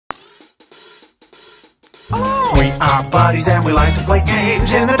our buddies and we like to play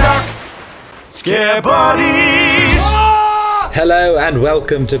games in the dark. Scare Buddies! Hello and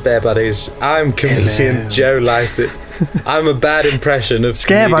welcome to Bear Buddies. I'm comedian Joe Lycett. I'm a bad impression of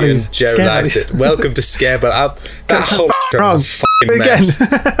Scare comedian Buddies. Joe Scare Lycett. Buddies. Welcome to Scare Buddies. That whole wrong. fucking mess.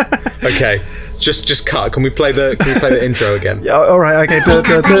 Okay, just cut. Can we play the intro again? Yeah, all right. Okay.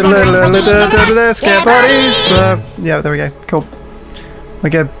 Scare Buddies. Yeah, there we go. Cool. We're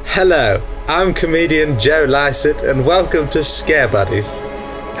good. Hello, I'm comedian Joe Lycett, and welcome to Scare Buddies.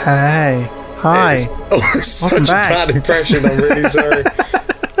 Hey. Hi. Such a bad impression. I'm really sorry.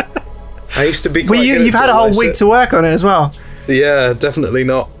 I used to be quite good you've at had a whole Lycett. week to work on it as well. Yeah, definitely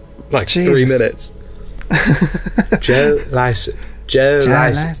not. Like Jesus. 3 minutes. Joe Lycett. Joe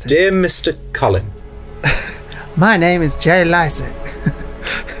Lycett. Dear Mr. Colin. My name is Joe Lycett.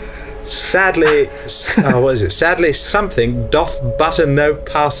 Sadly, what is it? Sadly, something doth butter no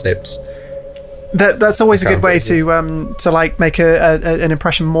parsnips. That's always a good way to like make an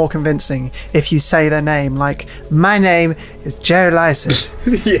impression more convincing if you say their name. Like, my name is Joe Lycett.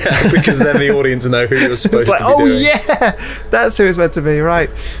 Yeah, because then the audience know who you're supposed to be doing. Yeah, that's who it's meant to be, right?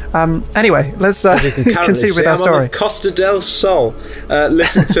 Anyway, let's continue with our story. I'm on Costa del Sol.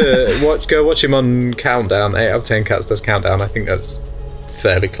 Listen to go watch him on Countdown. 8 out of 10 Cats does Countdown. I think that's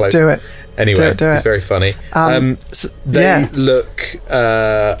fairly close. Do it. Anyway, do it. It's very funny. They look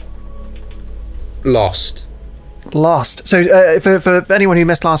lost. So for anyone who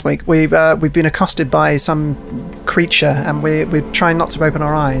missed last week, we've been accosted by some creature, and we're trying not to open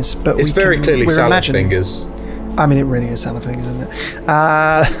our eyes, but it's very clearly salad fingers. I mean, it really is salad fingers, isn't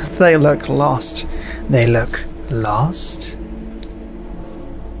it? They look lost. They look lost.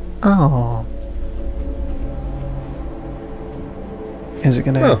 Oh, is it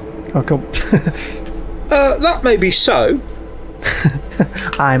gonna? Oh, cool. That may be so.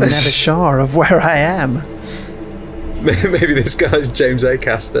 I'm never sure of where I am. Maybe this guy's James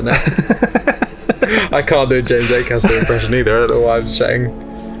Acaster now. I can't do a James Acaster impression either. I don't know why I'm saying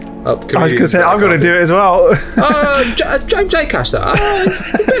up. I was going to say, I'm going to do it as well. James Acaster. A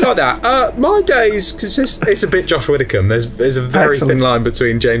bit like that. My days consist. It's a bit Josh Widdicombe. There's a very thin line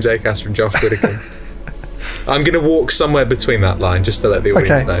between James Acaster and Josh Widdicombe. I'm going to walk somewhere between that line just to let the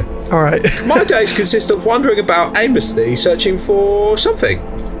audience know. All right. My days consist of wandering about aimlessly searching for something.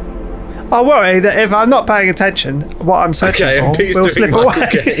 I worry that if I'm not paying attention, what I'm searching for will slip away.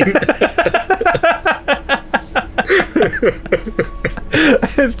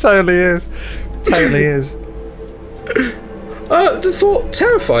 It totally is. Totally is. The thought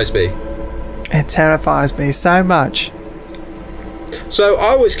terrifies me. It terrifies me so much. So I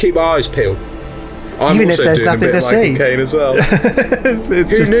always keep my eyes peeled. I'm even also if there's doing nothing a bit to Michael see. Caine as well.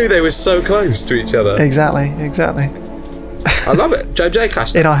 Who knew they were so close to each other? Exactly. I love it, James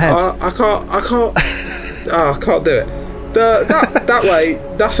Acaster. In our heads. I can't. I can't do it. That way,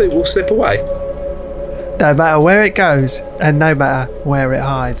 nothing will slip away. No matter where it goes, and no matter where it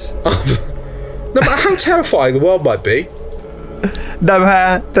hides. No matter how terrifying the world might be. No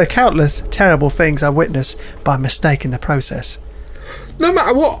matter the countless terrible things I witness by mistaking the process. No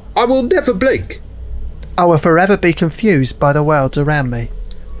matter what, I will never blink. I will forever be confused by the worlds around me.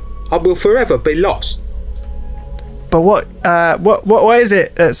 I will forever be lost. But what is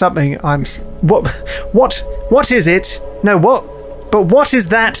it? Something what is it? No, what? But what is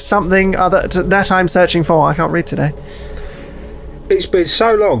that something that I'm searching for? I can't read today. It's been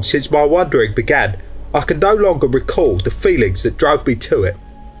so long since my wandering began. I can no longer recall the feelings that drove me to it.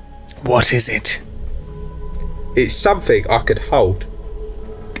 What is it? It's something I could hold.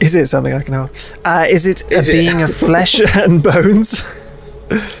 Is it something I can hold? Is it a being of flesh and bones?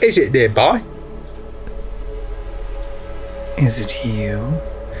 Is it nearby? Is it you?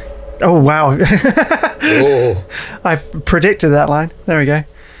 Oh, wow. Oh. I predicted that line. There we go.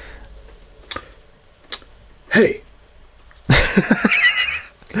 Hey.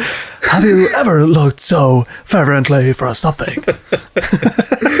 Have you ever looked so fervently for something?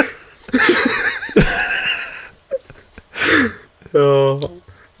 Oh,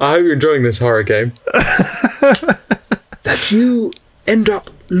 I hope you're enjoying this horror game. That you end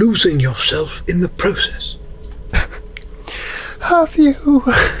up losing yourself in the process. Have you?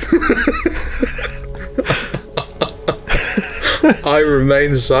 I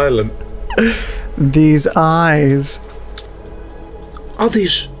remain silent. These eyes. Are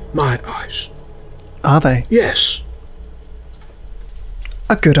these my eyes? Are they? Yes.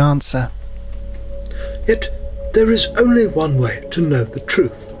 A good answer. Yet there is only one way to know the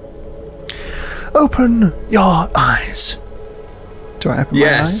truth. Open your eyes. Do I open my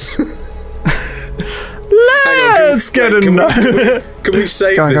eyes? Let's get a can we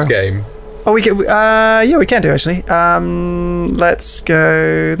save this game? Oh, we can. Yeah, we can do actually. Let's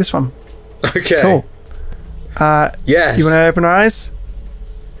go this one. Okay. Cool. Yes. You want to open our eyes?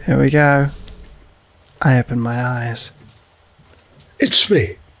 Here we go. I open my eyes. It's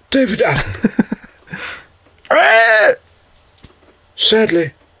me, David Attenborough.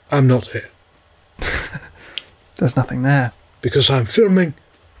 Sadly, I'm not here. There's nothing there. Because I'm filming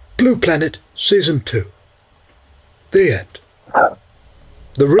Blue Planet Season 2. The end.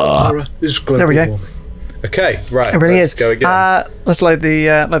 The real horror is global There we go. warming. Okay, right. It really let's is. go again. Let's load the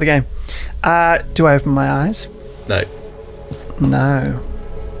game. Do I open my eyes? No. No.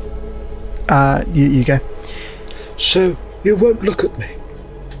 You go. So, you won't look at me?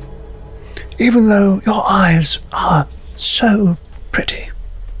 Even though your eyes are so pretty.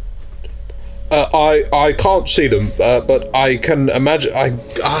 I can't see them, but I can imagine. I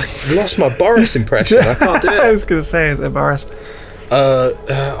lost my Boris impression. I can't do it. I was going to say, is it Boris?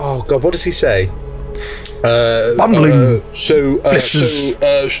 Oh God, what does he say? Bundling. Stay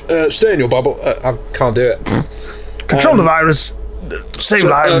in your bubble. I can't do it. Control the virus. Save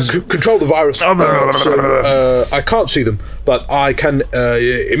lives. Control the virus. I can't see them, but I can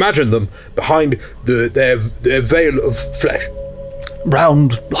imagine them behind their veil of flesh.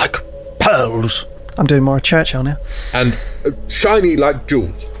 Round like pearls. I'm doing more Churchill now. And shiny like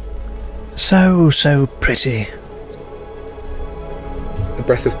jewels. So pretty. A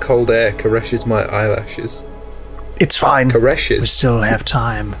breath of cold air caresses my eyelashes. It's fine. Caresses. We still have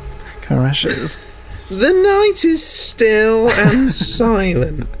time. Caresses. The night is still and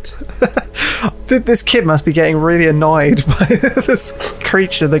silent. This kid must be getting really annoyed by this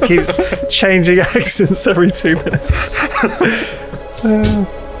creature that keeps changing accents every 2 minutes.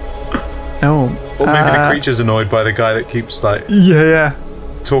 Or maybe the creature's annoyed by the guy that keeps like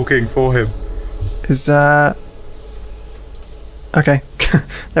talking for him. Is okay.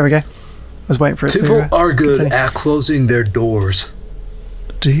 There we go. I was waiting for it to. People are good continue. at closing their doors.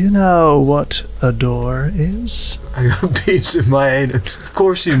 Do you know what a door is? I got bees in my anus. Of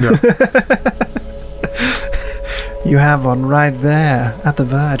course you know. You have one right there at the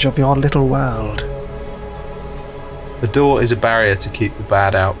verge of your little world. The door is a barrier to keep the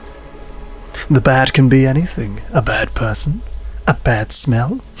bad out. The bad can be anything. A bad person. A bad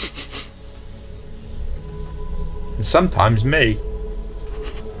smell. And sometimes me.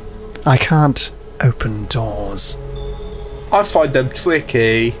 I can't open doors. I find them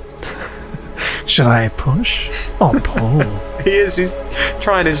tricky. Should I push or pull? He's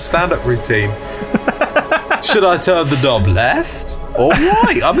trying his stand-up routine. Should I turn the knob left or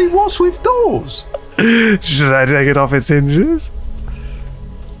right? I mean, what's with doors? Should I take it off its hinges?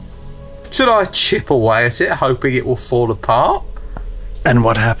 Should I chip away at it, hoping it will fall apart? And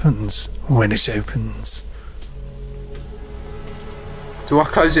what happens when it opens? Do I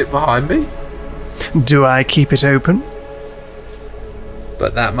close it behind me? Do I keep it open?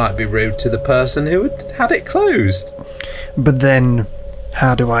 But that might be rude to the person who had it closed. But then,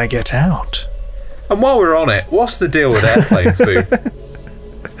 how do I get out? And while we're on it, what's the deal with airplane food?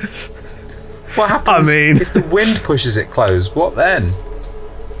 What happens if the wind pushes it closed? What then?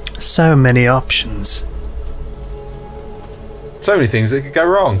 So many options. So many things that could go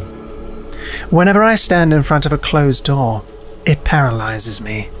wrong. Whenever I stand in front of a closed door, it paralyzes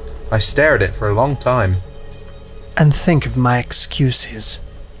me. I stare at it for a long time. And think of my excuses.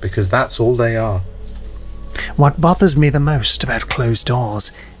 Because that's all they are. What bothers me the most about closed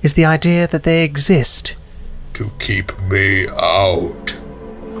doors is the idea that they exist. To keep me out.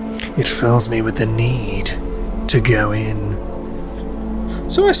 It fills me with the need to go in.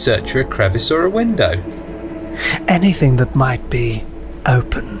 So I search for a crevice or a window. Anything that might be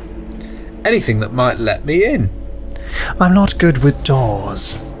open. Anything that might let me in. I'm not good with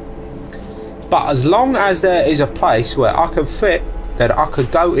doors. But as long as there is a place where I can fit, then I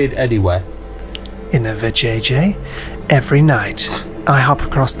could go in anywhere. In a vajayjay, every night I hop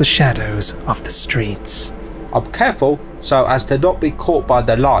across the shadows of the streets. I'm careful so as to not be caught by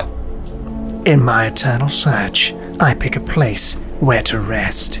the light. In my eternal search, I pick a place where to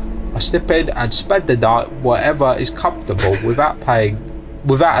rest. I slip in and spend the night wherever is comfortable without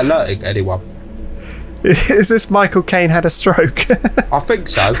alerting anyone. Is this Michael Caine had a stroke? I think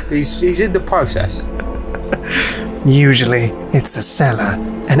so. He's in the process. Usually, it's a cellar,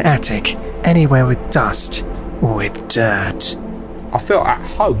 an attic, anywhere with dust or with dirt. I feel at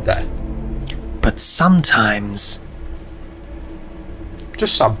home there. But sometimes...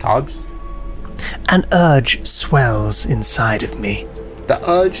 Just sometimes. An urge swells inside of me. The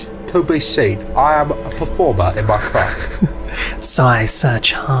urge to be seen. I am a performer in my craft. So I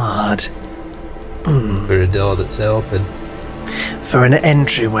search hard. For a door that's open. for an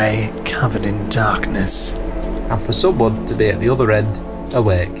entryway covered in darkness. And for someone to be at the other end,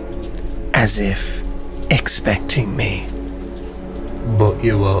 awake. As if expecting me. But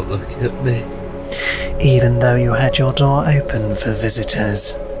you won't look at me. Even though you had your door open for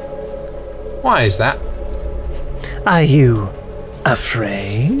visitors. Why is that? Are you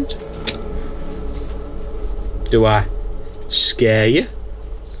afraid? Do I scare you?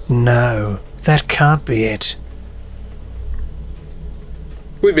 No, that can't be it.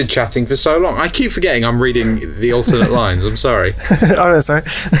 We've been chatting for so long. I keep forgetting I'm reading the alternate lines. I'm sorry. Oh, no, sorry.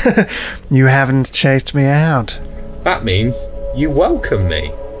 You haven't chased me out. That means you welcome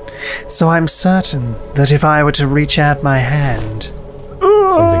me. So I'm certain that if I were to reach out my hand,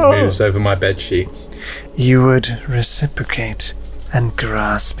 Something moves over my bed sheets. you would reciprocate and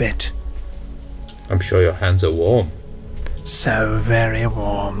grasp it. I'm sure your hands are warm. So very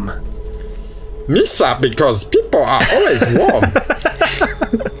warm. Misa, because people are always warm.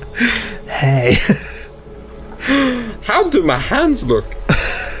 Hey, How do my hands look?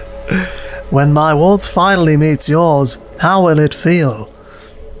 when my warmth finally meets yours, how will it feel?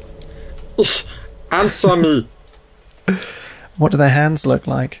 Answer me. What do their hands look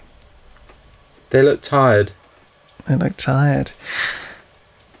like? They look tired. They look tired.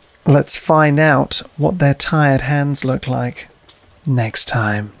 Let's find out what their tired hands look like next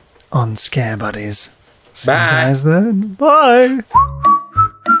time on Scare Buddies. See you Bye. guys then. Bye.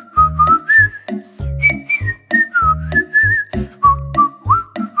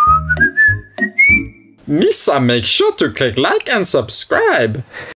 Misa, make sure to click like and subscribe.